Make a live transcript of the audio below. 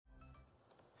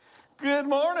Good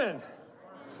morning.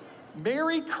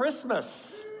 Merry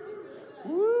Christmas.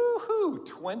 Woo-hoo,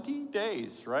 20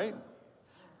 days, right?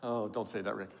 Oh, don't say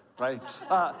that, Rick, right?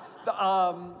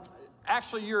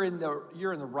 Actually, you're in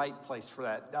the right place for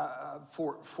that,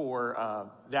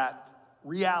 that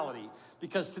reality,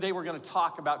 because today we're going to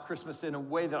talk about Christmas in a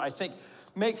way that I think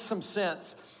makes some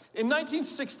sense. In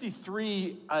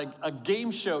 1963, a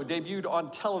game show debuted on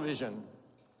television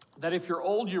that if you're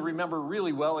old, you remember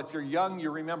really well. If you're young, you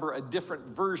remember a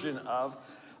different version of.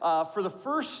 For the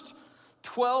first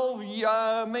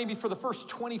 12, maybe for the first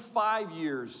 25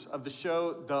 years of the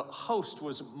show, the host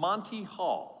was Monty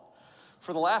Hall.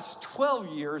 For the last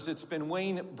 12 years, it's been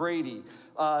Wayne Brady.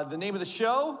 The name of the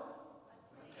show?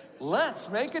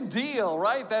 Let's Make a Deal,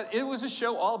 right? That it was a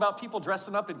show all about people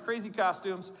dressing up in crazy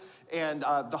costumes, and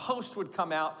the host would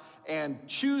come out and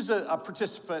choose a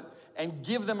participant and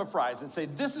give them a prize and say,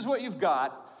 this is what you've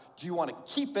got. Do you want to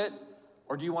keep it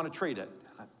or do you want to trade it?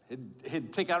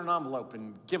 He'd take out an envelope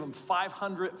and give them five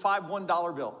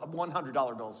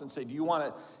 $100 bills and say, do you want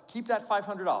to keep that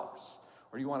 $500 or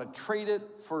do you want to trade it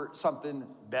for something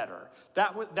better?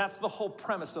 That's the whole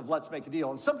premise of Let's Make a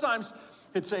Deal. And sometimes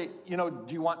he'd say, do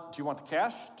you want the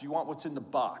cash? Do you want what's in the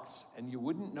box? And you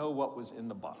wouldn't know what was in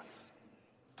the box.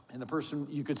 And the person,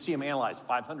 you could see him analyze,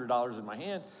 $500 in my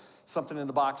hand, something in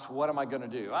the box, what am I going to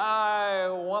do? I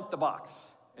want the box.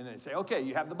 And they'd say, okay,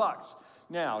 you have the box.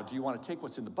 Now, do you want to take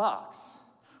what's in the box,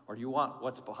 or do you want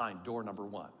what's behind door number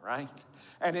one, right?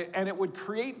 And it would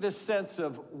create this sense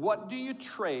of, what do you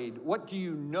trade? What do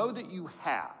you know that you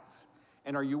have?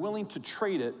 And are you willing to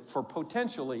trade it for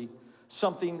potentially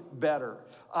something better?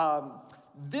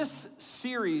 This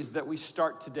series that we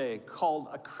start today, called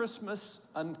A Christmas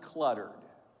Uncluttered,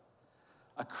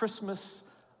 A Christmas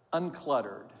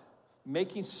Uncluttered,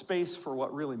 making space for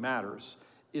what really matters,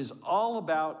 is all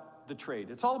about the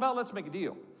trade. It's all about let's make a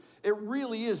deal. It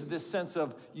really is this sense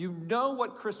of, you know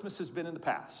what Christmas has been in the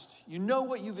past. You know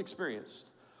what you've experienced.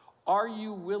 Are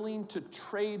you willing to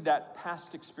trade that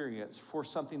past experience for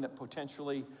something that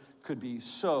potentially could be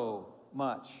so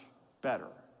much better?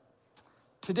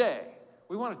 Today,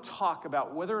 we want to talk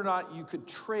about whether or not you could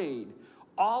trade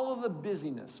all of the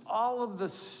busyness, all of the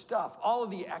stuff, all of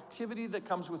the activity that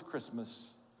comes with Christmas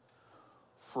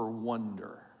for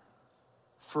wonder.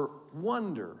 For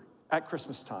wonder at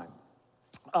Christmas time.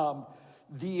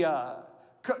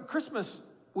 Christmas,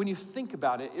 when you think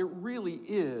about it, it really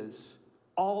is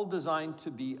all designed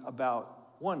to be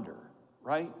about wonder,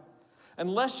 right?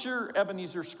 Unless you're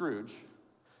Ebenezer Scrooge,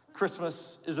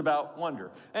 Christmas is about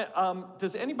wonder. And,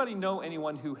 does anybody know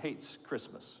anyone who hates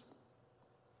Christmas?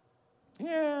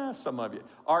 Yeah, some of you.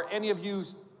 Are any of you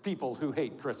people who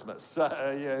hate Christmas?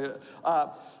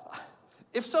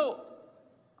 If so,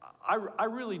 I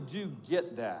really do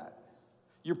get that.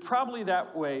 You're probably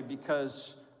that way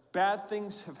because bad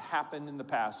things have happened in the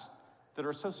past that are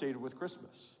associated with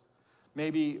Christmas.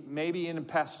 Maybe in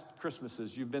past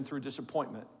Christmases you've been through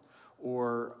disappointment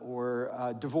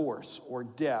or divorce or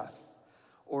death,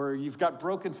 or you've got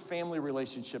broken family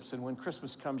relationships, and when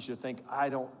Christmas comes you think, I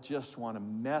don't just want to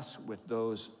mess with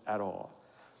those at all.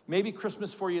 Maybe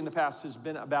Christmas for you in the past has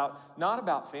been not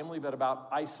about family, but about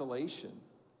isolation.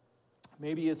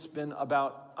 Maybe it's been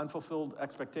about unfulfilled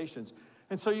expectations.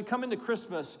 And so you come into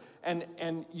Christmas and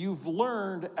you've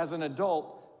learned as an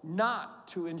adult not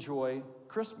to enjoy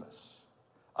Christmas.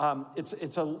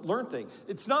 It's a learned thing.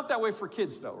 It's not that way for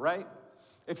kids though, right?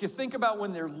 If you think about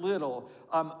when they're little,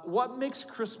 what makes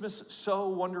Christmas so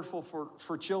wonderful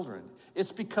for children?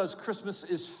 It's because Christmas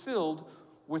is filled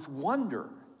with wonder.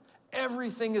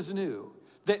 Everything is new.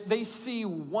 They see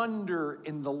wonder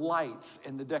in the lights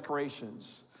and the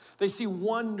decorations. They see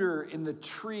wonder in the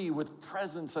tree with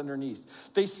presents underneath.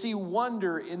 They see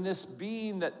wonder in this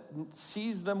being that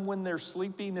sees them when they're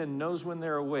sleeping and knows when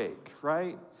they're awake,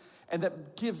 right? And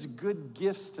that gives good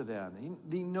gifts to them.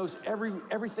 He knows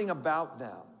everything about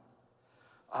them.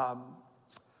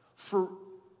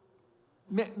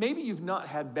 Maybe you've not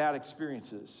had bad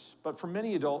experiences, but for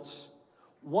many adults,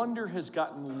 wonder has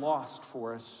gotten lost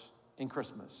for us in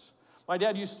Christmas. My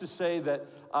dad used to say that,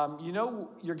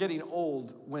 you're getting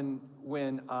old when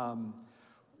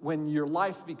your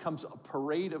life becomes a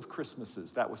parade of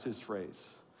Christmases. That was his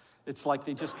phrase. It's like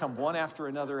they just come one after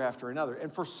another.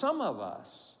 And for some of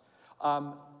us,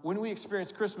 when we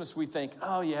experience Christmas, we think,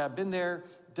 oh yeah, been there,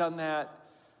 done that.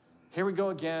 Here we go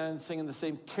again, singing the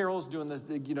same carols, doing this,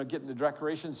 getting the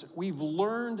decorations. We've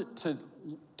learned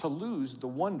to lose the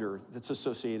wonder that's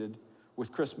associated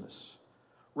with Christmas.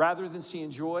 Rather than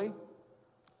seeing joy,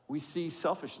 we see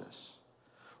selfishness.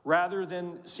 Rather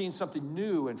than seeing something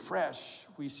new and fresh,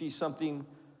 we see something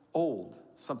old,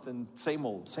 something same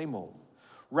old, same old.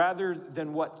 Rather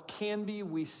than what can be,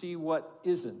 we see what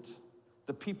isn't.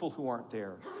 The people who aren't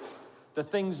there. The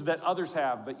things that others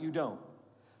have, but you don't.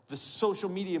 The social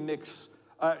media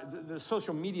the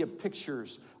social media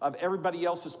pictures of everybody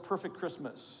else's perfect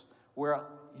Christmas, where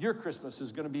your Christmas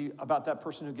is going to be about that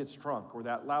person who gets drunk, or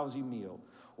that lousy meal,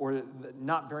 or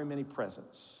not very many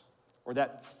presents, or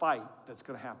that fight that's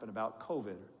going to happen about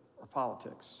COVID or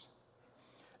politics.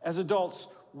 As adults,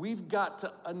 we've got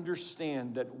to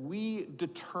understand that we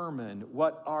determine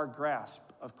what our grasp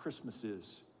of Christmas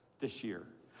is this year.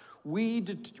 We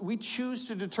choose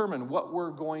to determine what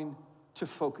we're going to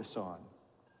focus on.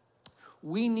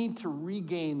 We need to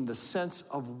regain the sense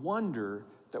of wonder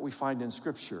that we find in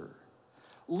Scripture.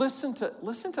 Listen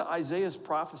to Isaiah's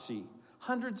prophecy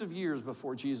hundreds of years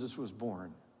before Jesus was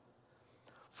born.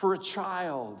 For a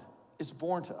child is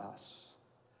born to us,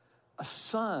 a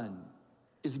son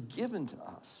is given to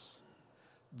us.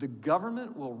 The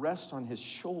government will rest on his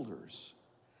shoulders,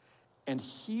 and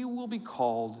he will be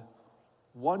called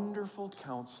Wonderful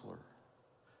Counselor,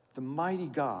 the Mighty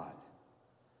God,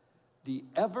 the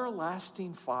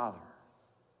Everlasting Father,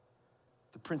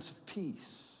 the Prince of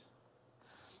Peace.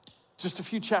 Just a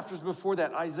few chapters before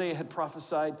that, Isaiah had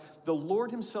prophesied, the Lord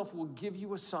himself will give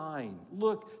you a sign.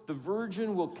 Look, the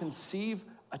virgin will conceive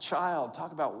a child.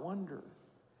 Talk about wonder.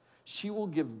 She will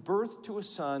give birth to a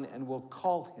son and will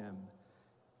call him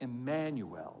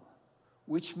Emmanuel,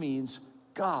 which means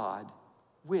God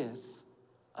with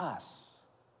us.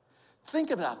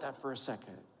 Think about that for a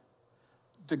second.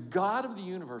 The God of the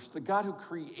universe, the God who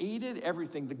created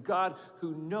everything, the God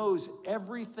who knows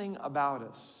everything about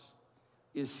us,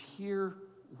 is here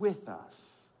with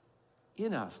us,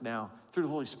 in us now, through the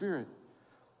Holy Spirit.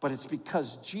 But it's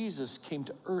because Jesus came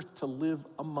to earth to live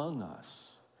among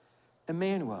us.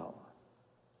 Emmanuel.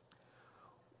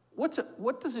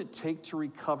 What does it take to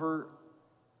recover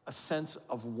a sense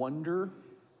of wonder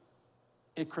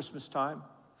at Christmas time?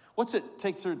 What's it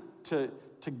take to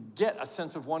get a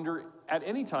sense of wonder at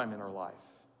any time in our life?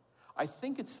 I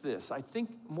think it's this. I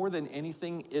think more than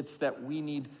anything, it's that we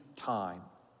need time.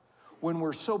 When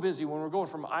we're so busy, when we're going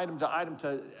from item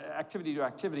to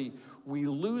activity, we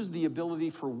lose the ability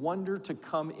for wonder to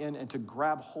come in and to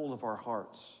grab hold of our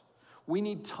hearts. We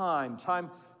need time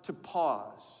to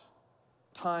pause,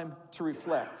 time to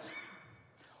reflect.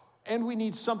 And we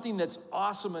need something that's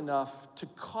awesome enough to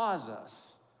cause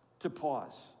us to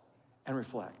pause and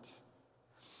reflect.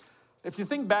 If you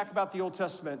think back about the Old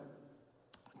Testament,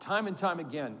 time and time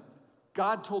again,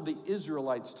 God told the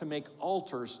Israelites to make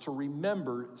altars to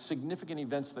remember significant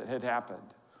events that had happened.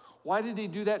 Why did he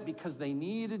do that? Because they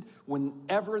needed,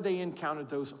 whenever they encountered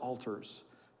those altars,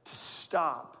 to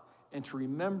stop and to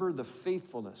remember the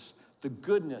faithfulness, the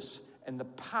goodness, and the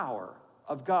power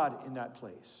of God in that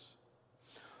place.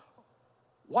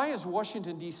 Why is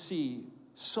Washington, D.C.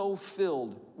 so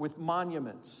filled with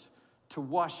monuments to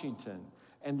Washington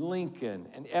and Lincoln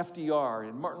and FDR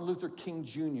and Martin Luther King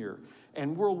Jr.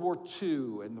 and World War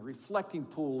II and the reflecting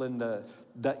pool and the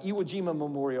Iwo Jima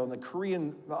Memorial and the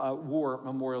Korean War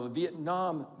Memorial, the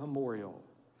Vietnam Memorial?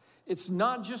 It's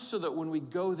not just so that when we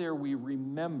go there we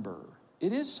remember.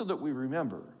 It is so that we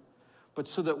remember, but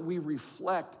so that we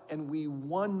reflect and we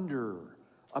wonder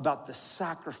about the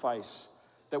sacrifice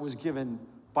that was given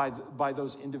by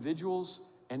those individuals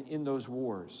and in those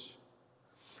wars.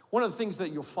 One of the things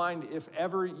that you'll find if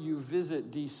ever you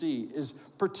visit D.C. is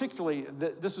particularly,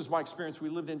 this is my experience, we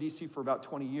lived in D.C. for about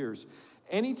 20 years.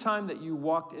 Anytime that you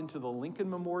walked into the Lincoln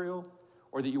Memorial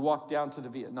or that you walked down to the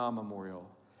Vietnam Memorial,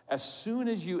 as soon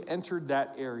as you entered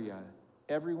that area,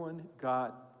 everyone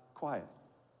got quiet.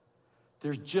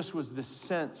 There just was this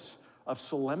sense of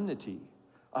solemnity,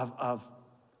 of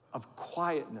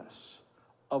quietness,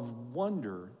 of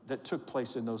wonder that took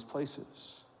place in those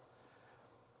places.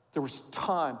 There was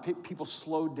time, people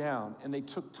slowed down, and they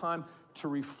took time to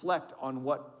reflect on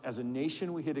what, as a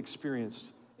nation, we had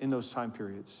experienced in those time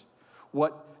periods.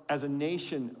 What, as a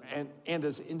nation and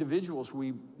as individuals,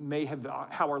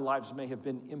 how our lives may have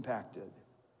been impacted.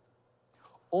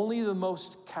 Only the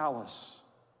most callous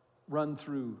run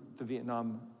through the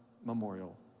Vietnam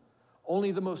Memorial.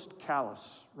 Only the most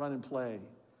callous run and play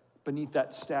beneath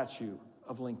that statue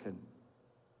of Lincoln.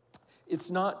 It's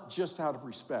not just out of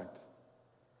respect.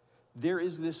 There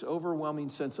is this overwhelming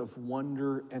sense of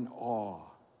wonder and awe.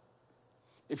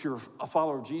 If you're a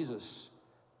follower of Jesus,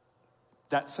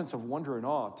 that sense of wonder and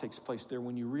awe takes place there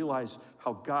when you realize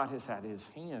how God has had his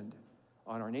hand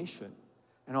on our nation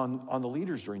and on the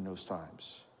leaders during those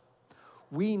times.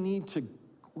 We need to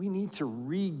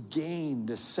regain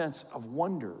this sense of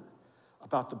wonder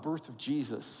about the birth of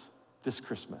Jesus this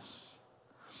Christmas.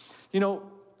 You know,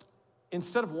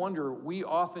 instead of wonder, we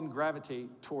often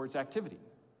gravitate towards activity.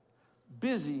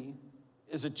 Busy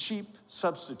is a cheap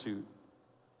substitute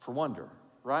for wonder,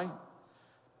 right?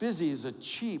 Busy is a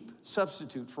cheap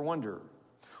substitute for wonder.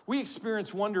 We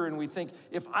experience wonder and we think,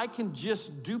 if I can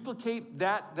just duplicate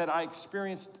that I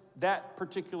experienced that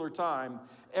particular time,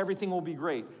 everything will be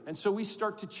great. And so we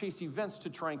start to chase events to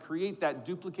try and create that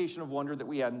duplication of wonder that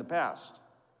we had in the past.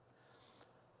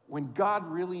 When God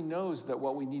really knows that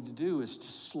what we need to do is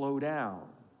to slow down,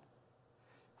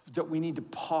 that we need to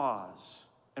pause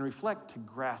and reflect to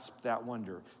grasp that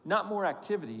wonder. Not more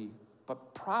activity,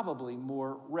 but probably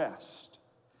more rest.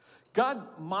 God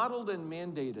modeled and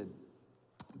mandated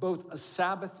both a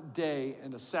Sabbath day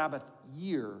and a Sabbath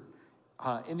year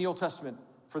in the Old Testament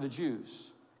for the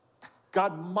Jews.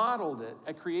 God modeled it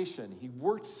at creation. He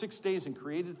worked 6 days and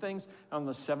created things, and on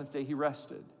the seventh day he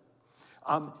rested.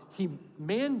 He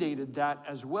mandated that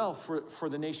as well for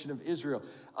the nation of Israel.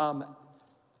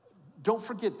 Don't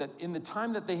forget that in the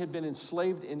time that they had been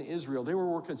enslaved in Israel, they were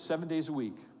working 7 days a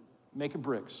week, making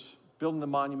bricks, building the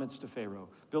monuments to Pharaoh,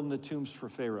 building the tombs for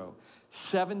Pharaoh.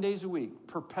 7 days a week,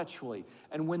 perpetually.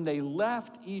 And when they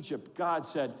left Egypt, God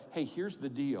said, hey, here's the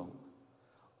deal.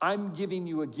 I'm giving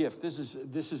you a gift. This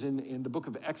is in the book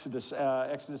of Exodus,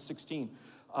 Exodus 16,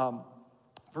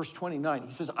 verse 29.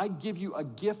 He says, I give you a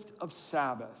gift of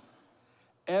Sabbath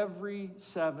every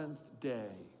seventh day.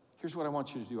 Here's what I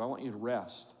want you to do. I want you to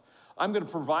rest. I'm going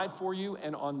to provide for you,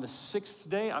 and on the sixth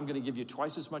day, I'm going to give you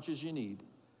twice as much as you need.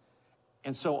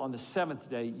 And so on the seventh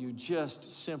day, you just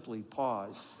simply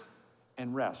pause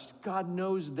and rest. God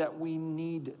knows that we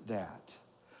need that.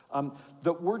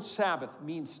 The word Sabbath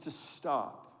means to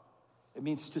stop. It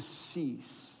means to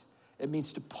cease. It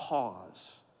means to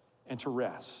pause and to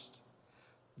rest.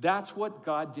 That's what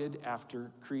God did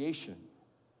after creation.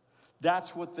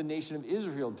 That's what the nation of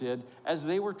Israel did as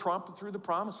they were tromping through the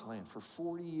promised land for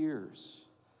 40 years.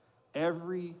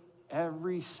 Every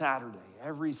Saturday,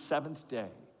 every seventh day,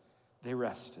 they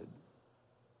rested.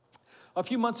 A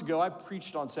few months ago, I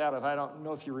preached on Sabbath. I don't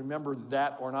know if you remember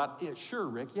that or not. Yeah, sure,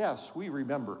 Rick. Yes, we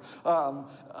remember.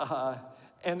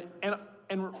 And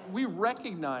we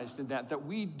recognized in that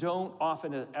we don't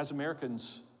often, as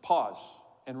Americans, pause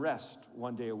and rest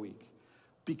 1 day a week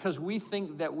because we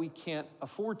think that we can't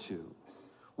afford to.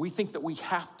 We think that we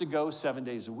have to go 7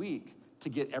 days a week to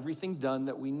get everything done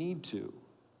that we need to.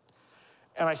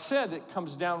 And I said it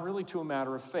comes down really to a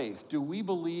matter of faith. Do we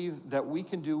believe that we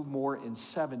can do more in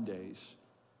 7 days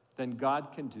than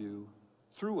God can do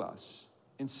through us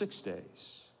in 6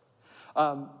 days?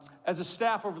 As a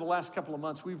staff over the last couple of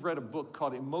months, we've read a book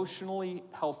called Emotionally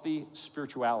Healthy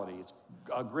Spirituality. It's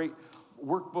a great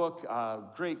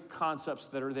workbook, great concepts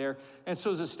that are there. And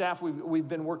so as a staff, we've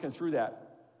been working through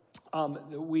that.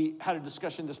 We had a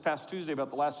discussion this past Tuesday about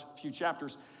the last few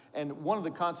chapters, and one of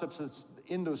the concepts that's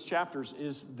in those chapters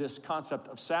is this concept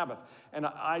of Sabbath. And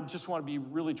I just want to be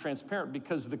really transparent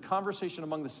because the conversation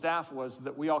among the staff was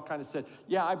that we all kind of said,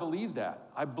 yeah, I believe that.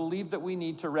 I believe that we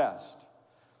need to rest.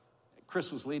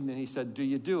 Chris was leading and he said, do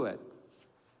you do it?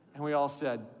 And we all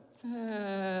said,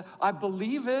 I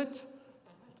believe it.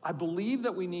 I believe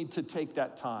that we need to take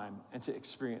that time and to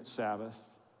experience Sabbath.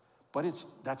 But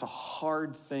that's a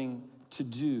hard thing to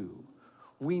do.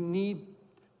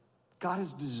 God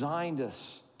has designed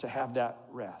us to have that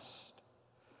rest.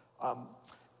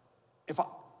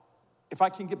 If I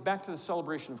can get back to the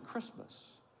celebration of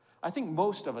Christmas, I think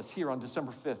most of us here on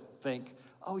December 5th think,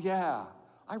 oh yeah,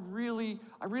 I really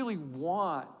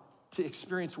want to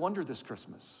experience wonder this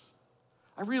Christmas.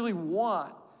 I really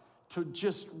want to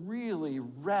just really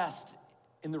rest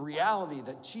in the reality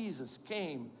that Jesus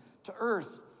came to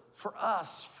earth for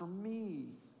us, for me.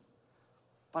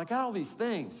 But I got all these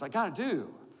things I got to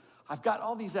do. I've got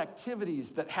all these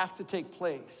activities that have to take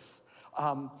place.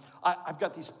 I've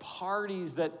got these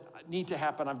parties that need to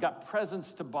happen. I've got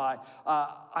presents to buy.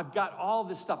 I've got all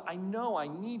this stuff. I know I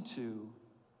need to,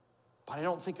 but I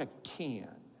don't think I can.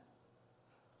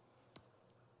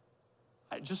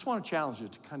 I just want to challenge you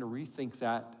to kind of rethink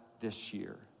that this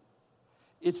year.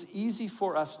 It's easy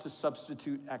for us to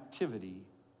substitute activity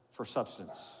for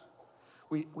substance.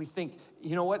 We think,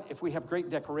 you know what, if we have great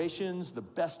decorations, the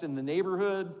best in the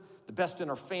neighborhood, the best in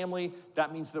our family,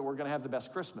 that means that we're going to have the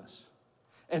best Christmas.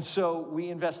 And so we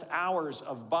invest hours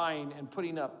of buying and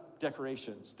putting up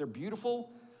decorations. They're beautiful,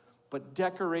 but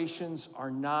decorations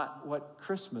are not what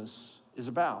Christmas is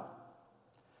about.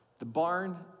 The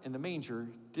barn and the manger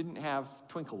didn't have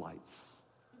twinkle lights.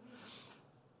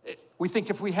 We think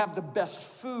if we have the best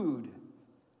food,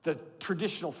 the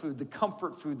traditional food, the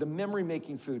comfort food, the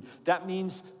memory-making food, that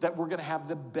means that we're going to have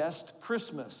the best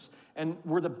Christmas. And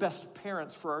we're the best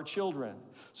parents for our children.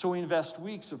 So we invest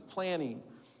weeks of planning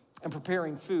and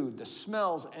preparing food. The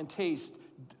smells and taste,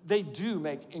 they do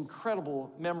make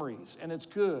incredible memories, and it's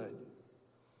good.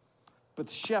 But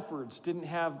the shepherds didn't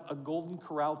have a Golden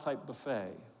Corral type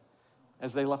buffet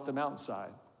as they left the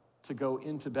mountainside to go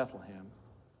into Bethlehem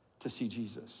to see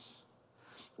Jesus.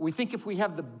 We think if we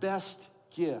have the best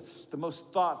gifts, the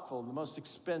most thoughtful, the most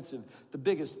expensive, the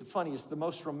biggest, the funniest, the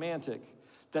most romantic,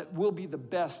 that we'll be the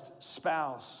best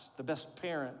spouse, the best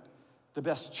parent, the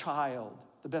best child,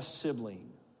 the best sibling.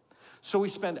 So we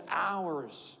spend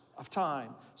hours of time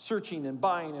searching and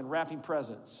buying and wrapping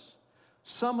presents.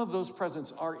 Some of those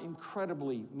presents are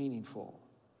incredibly meaningful,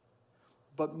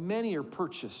 but many are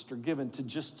purchased or given to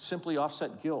just simply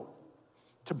offset guilt,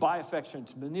 to buy affection,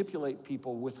 to manipulate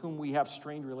people with whom we have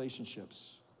strained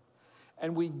relationships.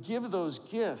 And we give those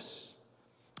gifts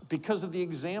because of the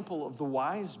example of the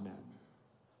wise men,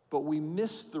 but we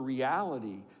miss the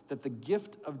reality that the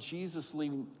gift of Jesus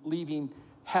leaving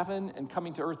heaven and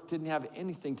coming to earth didn't have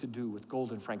anything to do with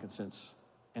gold and frankincense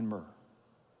and myrrh.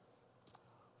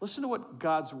 Listen to what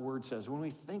God's word says. When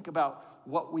we think about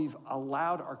what we've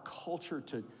allowed our culture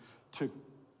to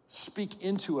speak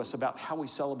into us about how we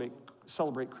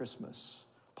celebrate Christmas.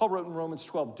 Paul wrote in Romans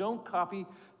 12, don't copy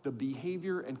the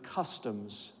behavior and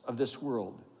customs of this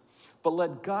world, but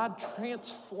let God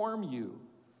transform you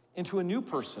into a new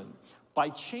person by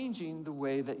changing the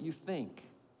way that you think.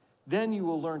 Then you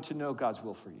will learn to know God's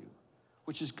will for you,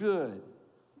 which is good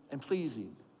and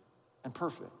pleasing and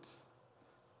perfect.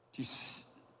 Do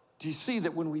you see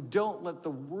that when we don't let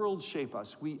the world shape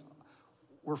us,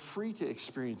 we're free to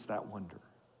experience that wonder?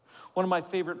 One of my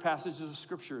favorite passages of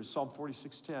Scripture is Psalm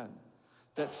 46:10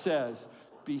 that says,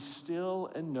 be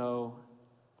still and know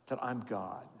that I'm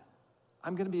God.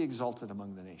 I'm going to be exalted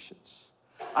among the nations.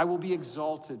 I will be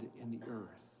exalted in the earth.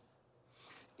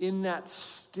 In that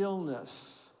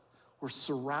stillness, we're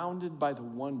surrounded by the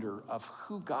wonder of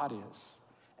who God is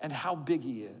and how big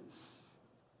he is.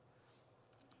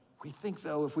 We think,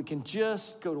 though, if we can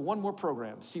just go to one more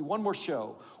program, see one more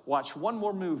show, watch one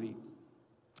more movie,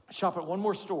 shop at one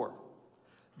more store,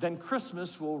 then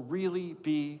Christmas will really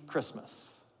be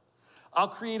Christmas. I'll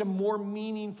create a more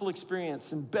meaningful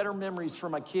experience and better memories for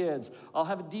my kids. I'll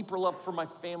have a deeper love for my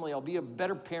family. I'll be a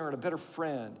better parent, a better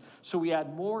friend. So we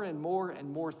add more and more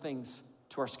and more things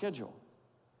to our schedule.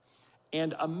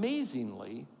 And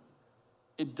amazingly,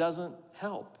 it doesn't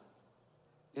help.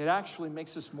 It actually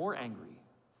makes us more angry,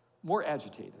 more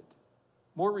agitated,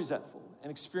 more resentful,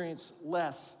 and experience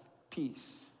less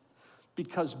peace.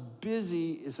 Because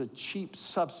busy is a cheap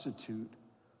substitute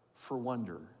for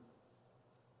wonder.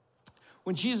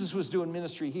 When Jesus was doing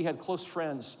ministry, he had close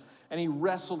friends, and he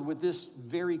wrestled with this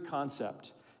very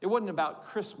concept. It wasn't about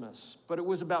Christmas, but it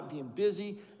was about being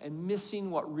busy and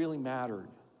missing what really mattered.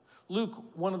 Luke,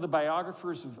 one of the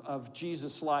biographers of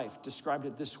Jesus' life, described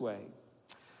it this way.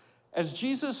 As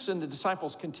Jesus and the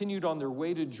disciples continued on their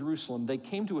way to Jerusalem, they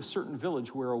came to a certain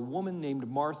village where a woman named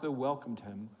Martha welcomed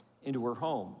him into her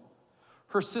home.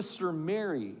 Her sister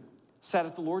Mary sat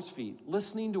at the Lord's feet,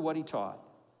 listening to what he taught.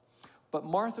 But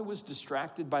Martha was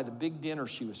distracted by the big dinner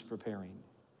she was preparing.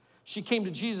 She came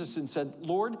to Jesus and said,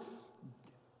 Lord,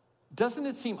 doesn't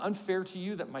it seem unfair to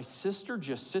you that my sister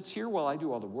just sits here while I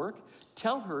do all the work?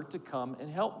 Tell her to come and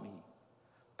help me.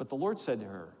 But the Lord said to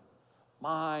her,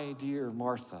 my dear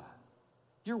Martha,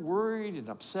 you're worried and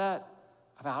upset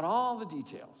about all the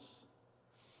details.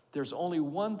 There's only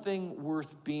one thing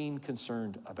worth being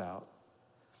concerned about.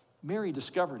 Mary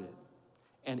discovered it,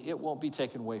 and it won't be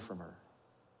taken away from her.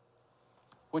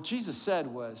 What Jesus said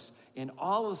was, in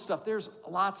all of the stuff, there's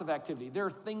lots of activity. There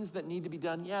are things that need to be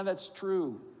done. Yeah, that's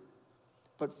true.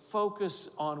 But focus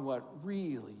on what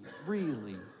really,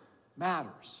 really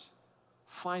matters.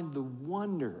 Find the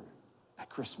wonder at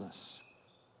Christmas.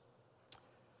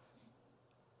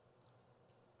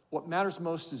 What matters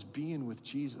most is being with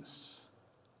Jesus.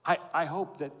 I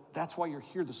hope that that's why you're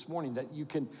here this morning,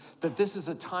 that this is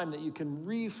a time that you can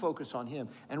refocus on him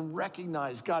and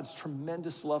recognize God's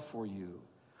tremendous love for you.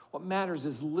 What matters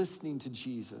is listening to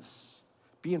Jesus,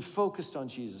 being focused on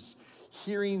Jesus,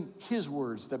 hearing his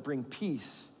words that bring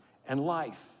peace and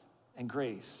life and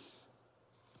grace.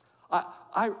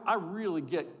 I really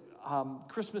get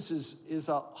Christmas is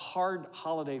a hard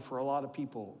holiday for a lot of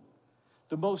people.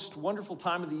 The most wonderful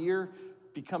time of the year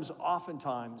becomes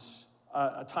oftentimes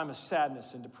a time of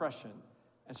sadness and depression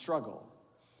and struggle.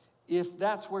 If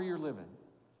that's where you're living,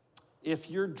 if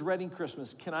you're dreading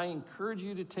Christmas, can I encourage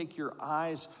you to take your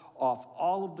eyes off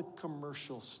all of the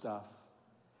commercial stuff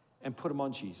and put them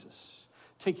on Jesus?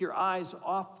 Take your eyes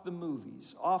off the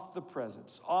movies, off the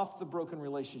presents, off the broken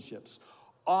relationships,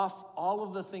 off all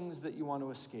of the things that you want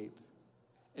to escape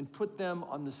and put them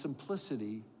on the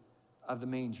simplicity of the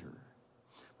manger.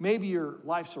 Maybe your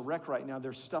life's a wreck right now.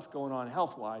 There's stuff going on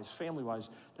health-wise, family-wise,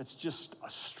 that's just a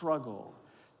struggle.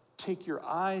 Take your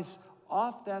eyes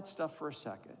off that stuff for a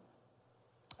second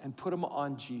and put them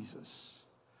on Jesus.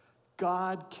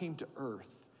 God came to earth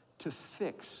to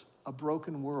fix a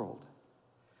broken world.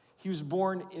 He was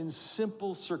born in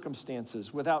simple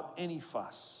circumstances without any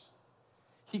fuss.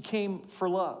 He came for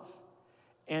love.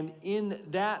 And in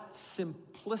that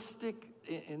simplistic,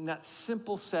 in that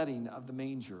simple setting of the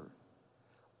manger,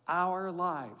 our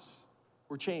lives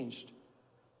were changed.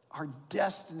 Our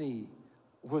destiny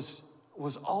was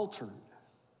altered.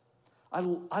 I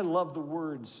love the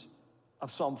words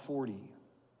of Psalm 40.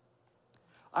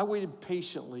 I waited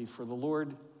patiently for the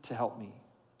Lord to help me,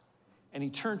 and he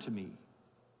turned to me,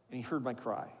 and he heard my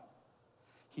cry.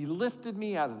 He lifted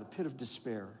me out of the pit of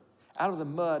despair, out of the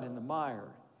mud and the mire.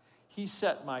 He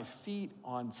set my feet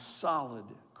on solid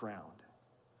ground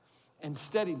and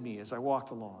steadied me as I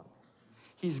walked along.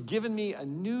 He's given me a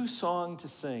new song to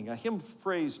sing, a hymn of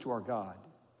praise to our God.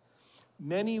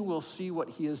 Many will see what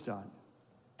he has done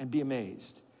and be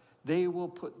amazed. They will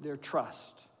put their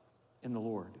trust in the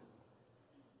Lord.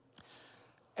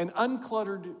 An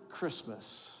uncluttered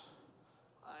Christmas.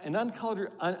 An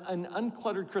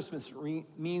uncluttered Christmas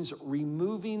means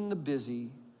removing the busy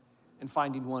and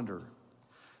finding wonder.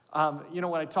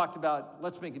 When I talked about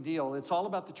let's make a deal, it's all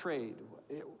about the trade.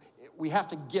 We have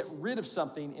to get rid of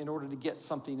something in order to get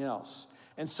something else.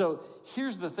 And so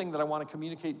here's the thing that I want to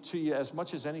communicate to you as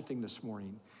much as anything this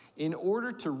morning. In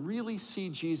order to really see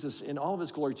Jesus in all of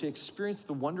his glory, to experience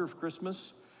the wonder of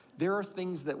Christmas, there are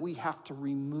things that we have to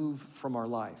remove from our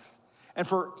life. And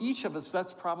for each of us,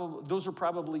 those are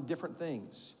probably different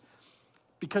things.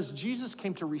 Because Jesus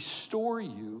came to restore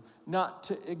you, not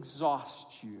to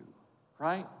exhaust you,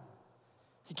 right?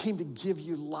 He came to give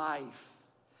you life.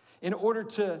 In order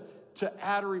to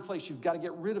add or replace, you've got to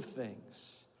get rid of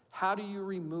things. How do you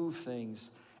remove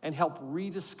things and help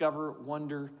rediscover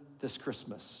wonder this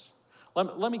Christmas?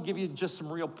 Let me give you just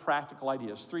some real practical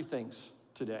ideas. 3 things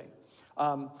today.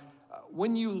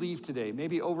 When you leave today,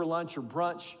 maybe over lunch or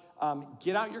brunch,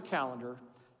 get out your calendar,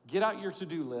 get out your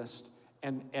to-do list,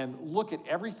 and look at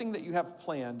everything that you have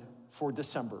planned for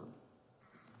December.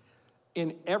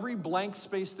 In every blank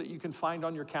space that you can find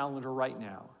on your calendar right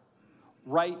now,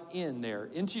 write in there,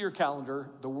 into your calendar,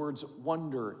 the words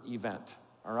wonder event,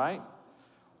 all right?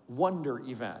 Wonder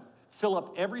event. Fill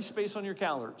up every space on your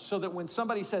calendar so that when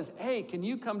somebody says, hey, can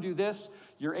you come do this?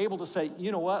 You're able to say,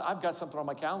 you know what? I've got something on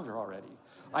my calendar already.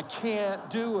 I can't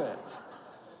do it.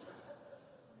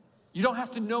 You don't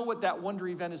have to know what that wonder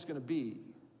event is going to be.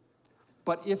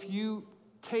 But if you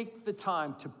take the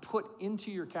time to put into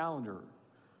your calendar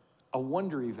a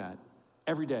wonder event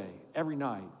every day, every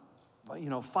night,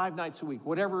 5 nights a week,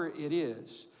 whatever it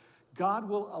is, God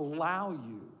will allow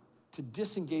you to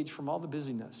disengage from all the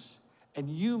busyness, and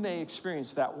you may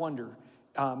experience that wonder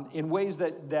in ways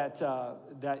that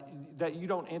you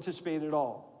don't anticipate at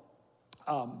all.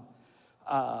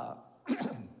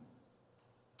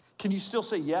 Can you still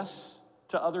say yes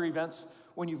to other events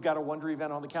when you've got a wonder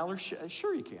event on the calendar?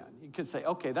 Sure you can. You can say,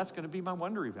 okay, that's going to be my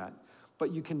wonder event.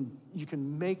 But you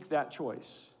can make that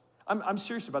choice. I'm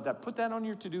serious about that. Put that on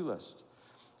your to-do list.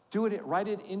 Write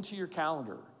it into your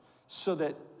calendar so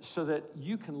that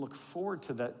you can look forward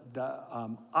to the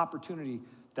opportunity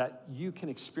that you can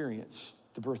experience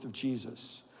the birth of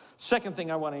Jesus. Second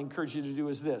thing I want to encourage you to do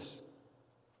is this.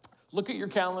 Look at your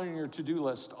calendar and your to-do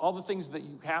list, all the things that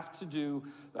you have to do,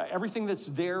 everything that's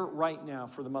there right now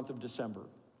for the month of December,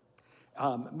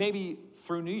 maybe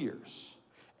through New Year's,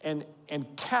 and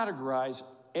categorize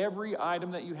every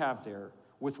item that you have there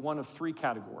with one of 3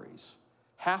 categories: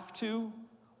 have to,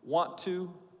 want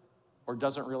to, or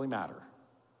doesn't really matter.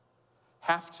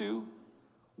 Have to,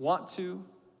 want to,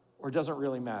 or doesn't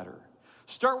really matter.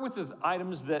 Start with the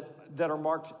items that are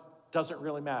marked doesn't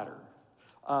really matter.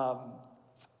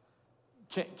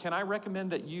 Can I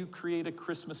recommend that you create a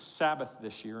Christmas Sabbath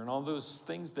this year, and all those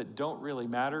things that don't really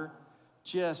matter,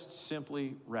 just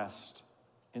simply rest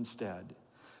instead.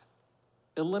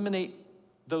 Eliminate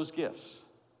those gifts.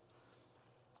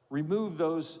 Remove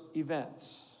those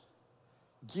events.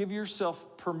 Give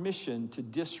yourself permission to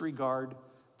disregard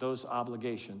those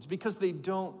obligations because they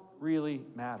don't really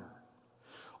matter.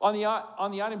 On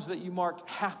the items that you mark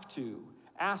have to,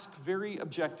 ask very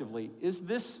objectively, is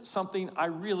this something I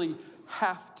really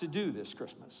have to do this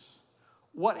Christmas?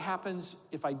 What happens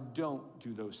if I don't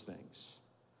do those things?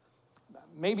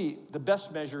 Maybe the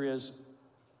best measure is,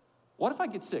 what if I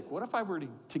get sick? What if I were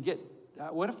to get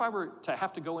what if I were to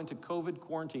have to go into COVID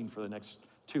quarantine for the next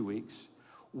 2 weeks?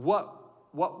 What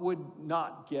would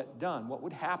not get done? What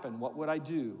would happen? What would I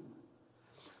do?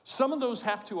 Some of those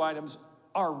have to items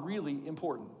are really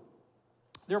important.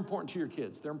 They're important to your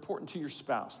kids. They're important to your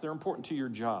spouse. They're important to your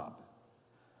job.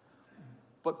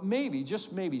 But maybe,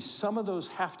 just maybe, some of those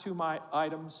have to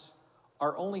items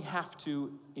are only have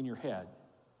to in your head,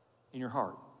 in your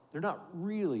heart. They're not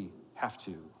really have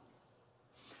to.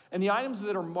 And the items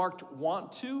that are marked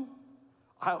want to,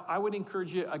 I would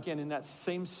encourage you, again, in that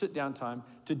same sit-down time,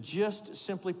 to just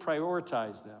simply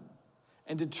prioritize them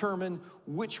and determine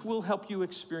which will help you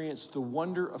experience the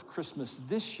wonder of Christmas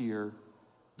this year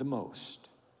the most.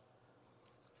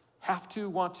 Have to,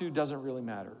 want to, doesn't really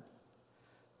matter.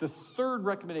 The third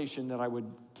recommendation that I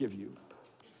would give you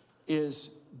is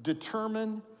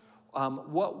determine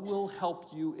what will help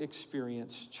you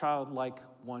experience childlike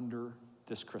wonder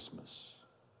this Christmas.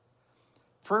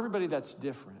 For everybody, that's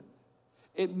different.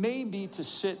 It may be to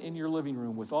sit in your living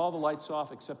room with all the lights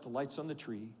off except the lights on the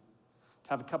tree, to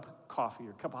have a cup of coffee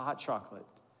or a cup of hot chocolate,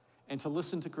 and to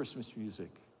listen to Christmas music,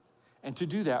 and to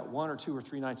do that 1 or 2 or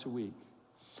 3 nights a week.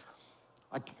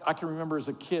 I can remember as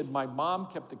a kid, my mom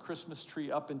kept the Christmas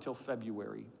tree up until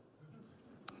February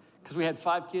because we had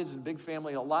 5 kids and a big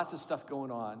family, lots of stuff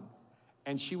going on.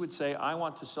 And she would say, I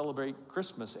want to celebrate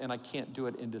Christmas, and I can't do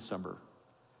it in December.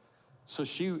 So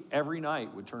she, every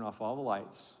night, would turn off all the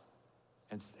lights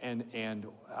and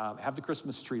have the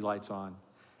Christmas tree lights on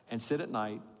and sit at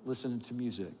night listening to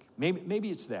music. Maybe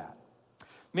it's that.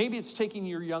 Maybe it's taking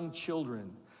your young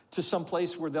children to some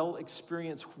place where they'll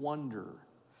experience wonder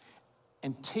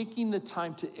and taking the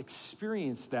time to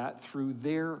experience that through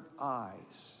their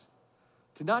eyes.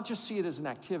 To not just see it as an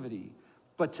activity,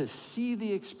 but to see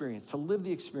the experience, to live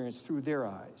the experience through their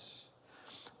eyes.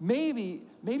 Maybe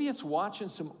it's watching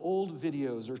some old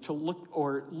videos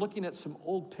or looking at some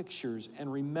old pictures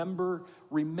and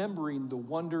remembering the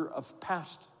wonder of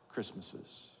past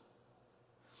Christmases.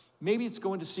 Maybe it's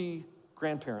going to see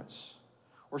grandparents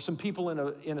or some people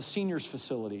in a seniors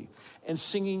facility and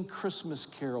singing Christmas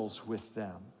carols with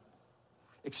them,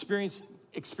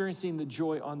 experiencing the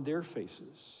joy on their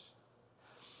faces.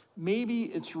 Maybe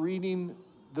it's reading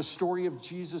the story of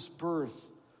Jesus' birth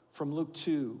from Luke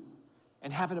 2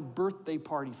 and having a birthday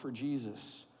party for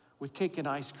Jesus with cake and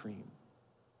ice cream.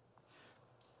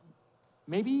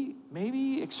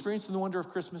 Maybe experiencing the wonder of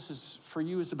Christmas for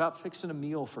you is about fixing a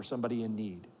meal for somebody in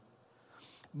need.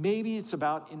 Maybe it's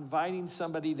about inviting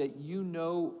somebody that you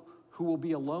know who will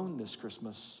be alone this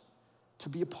Christmas to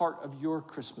be a part of your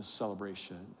Christmas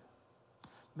celebration.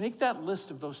 Make that list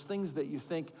of those things that you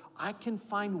think, I can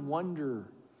find wonder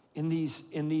in these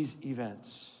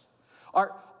events.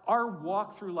 Our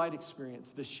Walk Through Light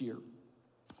experience this year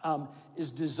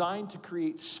is designed to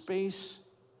create space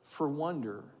for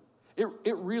wonder.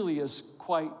 It really is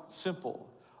quite simple.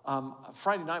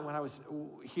 Friday night when I was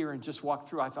here and just walked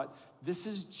through, I thought, this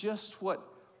is just what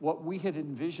we had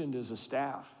envisioned as a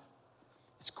staff.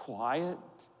 It's quiet.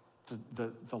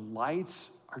 The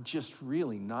lights are just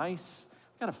really nice.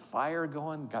 Got a fire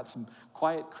going, got some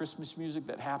quiet Christmas music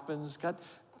that happens, got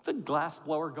the glass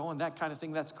blower going, that kind of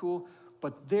thing, that's cool.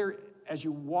 But there, as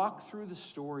you walk through the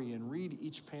story and read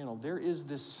each panel, there is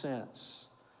this sense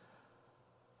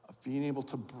of being able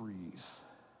to breathe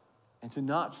and to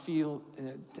not feel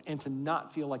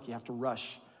like you have to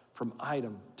rush from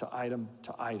item to item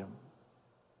to item.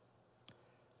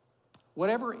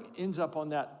 Whatever ends up on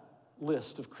that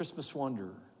list of Christmas wonder,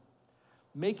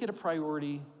 make it a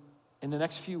priority in the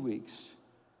next few weeks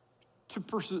to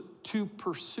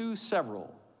pursue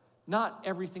several. Not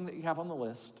everything that you have on the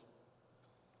list,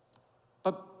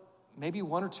 but maybe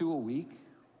 1 or 2 a week,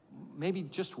 maybe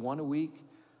just 1 a week.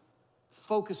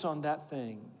 Focus on that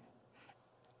thing.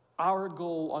 Our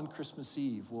goal on Christmas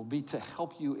Eve will be to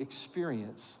help you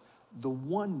experience the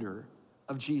wonder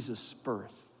of Jesus'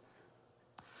 birth.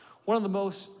 One of the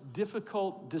most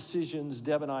difficult decisions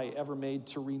Deb and I ever made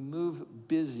to remove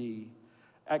busy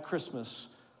at Christmas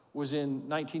was in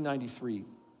 1993.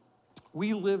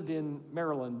 We lived in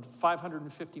Maryland,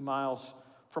 550 miles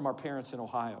from our parents in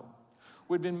Ohio.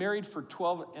 We'd been married for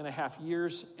 12 and a half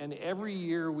years, and every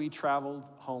year we traveled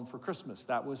home for Christmas.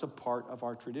 That was a part of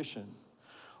our tradition.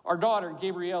 Our daughter,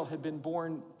 Gabrielle, had been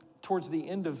born towards the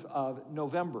end of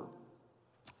November.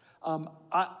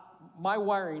 my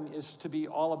wiring is to be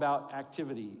all about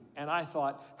activity. And I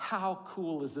thought, how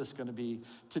cool is this going to be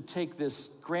to take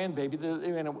this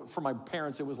grandbaby? For my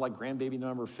parents, it was like grandbaby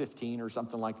number 15 or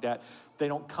something like that. They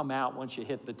don't come out once you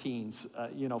hit the teens,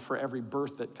 for every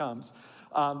birth that comes.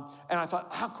 And I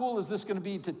thought, how cool is this going to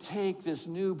be to take this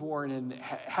newborn and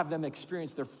have them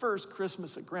experience their first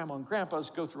Christmas at Grandma and Grandpa's,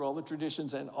 go through all the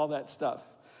traditions and all that stuff.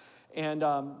 And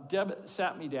Deb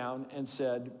sat me down and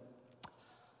said,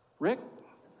 Rick,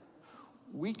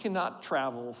 we cannot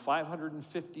travel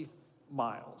 550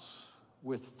 miles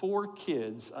with 4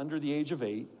 kids under the age of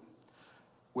 8,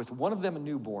 with one of them a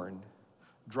newborn,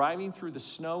 driving through the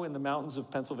snow in the mountains of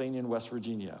Pennsylvania and West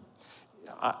Virginia.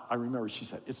 I remember she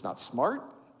said, it's not smart,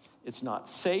 it's not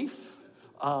safe.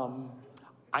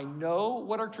 I know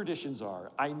what our traditions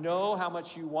are. I know how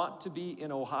much you want to be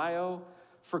in Ohio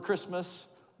for Christmas,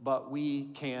 but we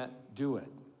can't do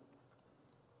it.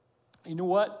 You know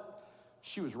what?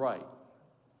 She was right.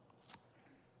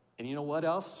 And you know what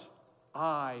else?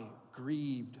 I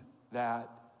grieved that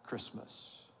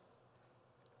Christmas.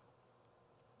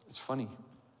 It's funny.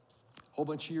 A whole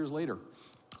bunch of years later,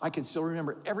 I can still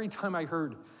remember every time I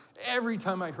heard,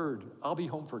 I'll be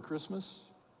home for Christmas,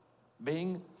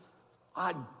 bing,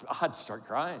 I'd start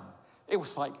crying. It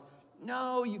was like,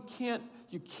 no, you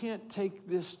can't take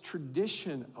this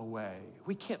tradition away.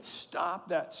 We can't stop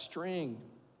that string.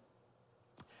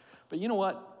 But you know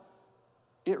what?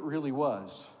 It really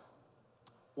was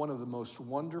one of the most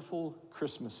wonderful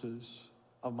Christmases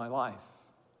of my life.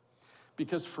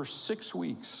 Because for 6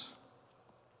 weeks,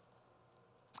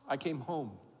 I came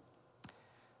home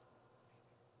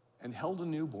and held a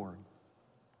newborn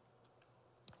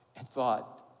and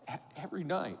thought, every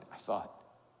night, I thought,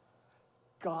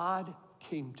 God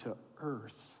came to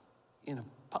earth in a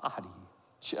body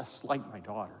just like my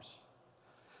daughter's.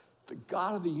 The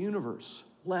God of the universe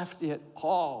left it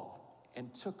all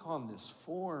and took on this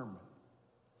form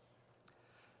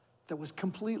that was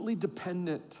completely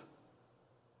dependent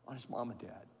on his mom and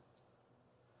dad.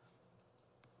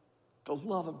 The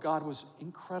love of God was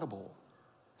incredible.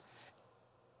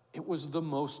 It was the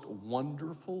most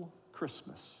wonderful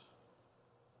Christmas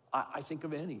I think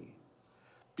of any,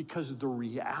 because the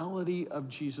reality of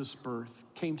Jesus' birth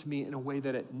came to me in a way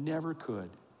that it never could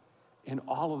in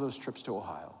all of those trips to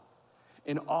Ohio,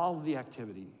 in all of the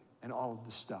activity and all of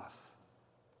the stuff.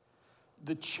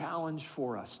 The challenge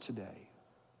for us today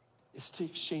is to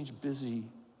exchange busy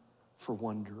for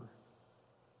wonder.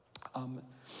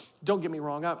 Don't get me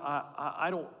wrong,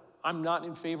 I'm not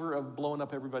in favor of blowing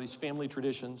up everybody's family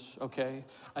traditions, okay?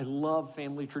 I love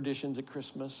family traditions at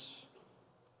Christmas.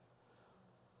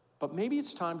 But maybe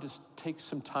it's time to take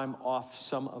some time off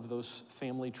some of those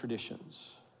family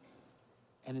traditions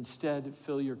and instead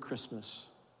fill your Christmas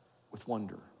with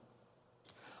wonder.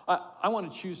 I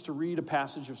want to choose to read a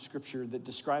passage of Scripture that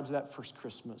describes that first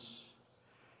Christmas.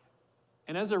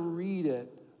 And as I read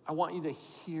it, I want you to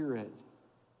hear it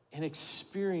and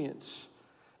experience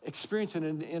it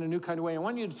in a new kind of way. I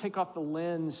want you to take off the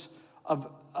lens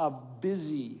of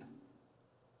busy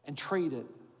and trade it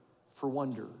for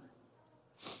wonder.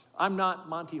 I'm not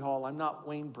Monty Hall, I'm not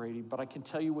Wayne Brady, but I can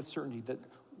tell you with certainty that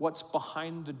what's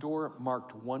behind the door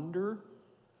marked wonder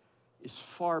is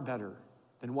far better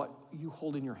than what you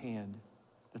hold in your hand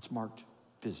that's marked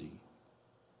busy.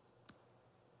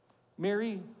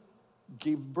 Mary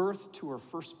gave birth to her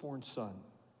firstborn son.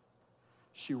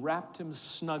 She wrapped him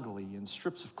snugly in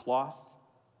strips of cloth,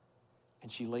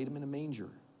 and she laid him in a manger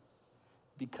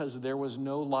because there was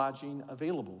no lodging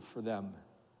available for them.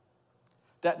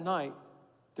 That night,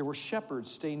 there were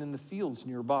shepherds staying in the fields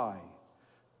nearby,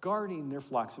 guarding their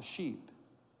flocks of sheep.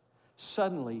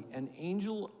 Suddenly, an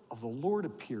angel of the Lord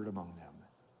appeared among them,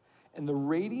 and the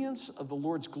radiance of the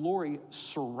Lord's glory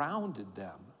surrounded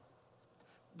them.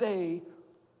 They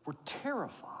were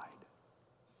terrified.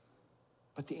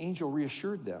 But the angel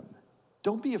reassured them.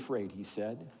 Don't be afraid, he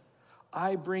said.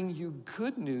 I bring you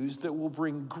good news that will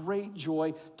bring great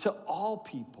joy to all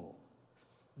people.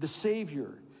 The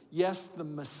Savior, yes, the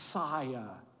Messiah,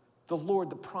 the Lord,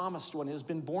 the promised one, has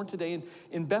been born today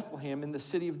in Bethlehem in the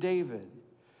city of David.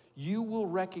 You will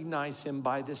recognize him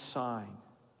by this sign.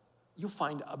 You'll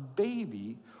find a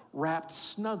baby wrapped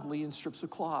snugly in strips of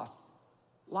cloth,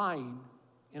 lying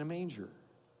in a manger.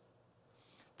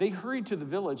 They hurried to the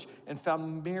village and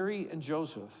found Mary and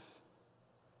Joseph.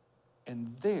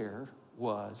 And there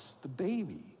was the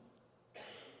baby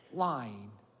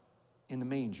lying in the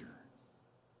manger,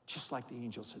 just like the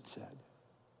angels had said.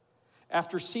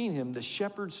 After seeing him, the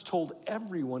shepherds told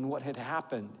everyone what had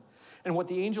happened and what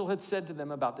the angel had said to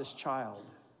them about this child.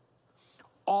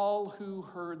 All who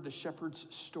heard the shepherd's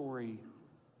story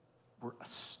were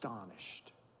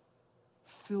astonished,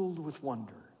 filled with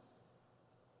wonder.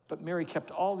 But Mary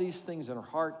kept all these things in her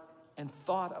heart and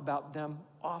thought about them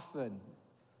often.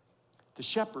 The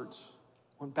shepherds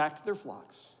went back to their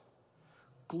flocks,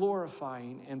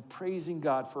 glorifying and praising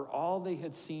God for all they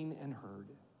had seen and heard.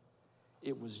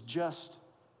 It was just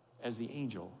as the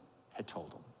angel had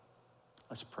told them.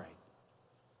 Let's pray.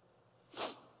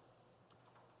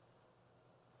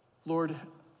 Lord,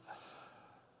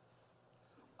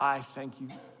 I thank you.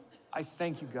 I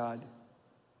thank you, God,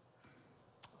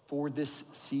 for this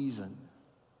season.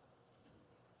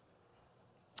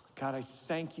 God, I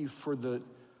thank you for the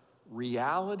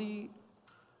reality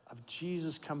of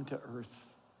Jesus coming to earth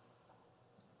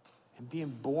and being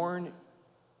born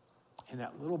in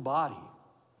that little body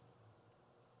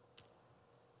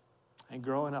and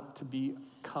growing up to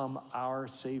become our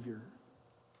Savior,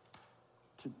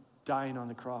 to dying on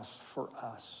the cross for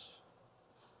us.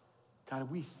 God,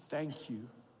 we thank you.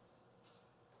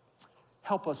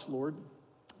 Help us, Lord.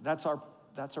 That's our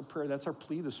prayer. That's our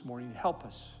plea this morning. Help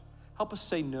us. Help us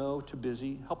say no to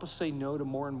busy. Help us say no to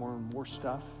more and more and more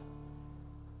stuff.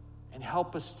 And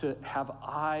help us to have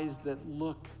eyes that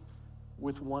look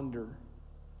with wonder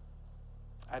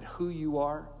at who you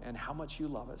are and how much you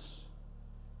love us.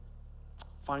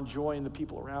 Find joy in the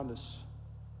people around us,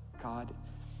 God,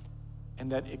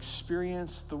 and that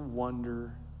experience the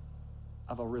wonder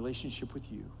of a relationship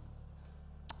with you.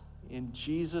 In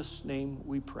Jesus' name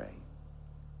we pray.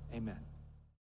 Amen.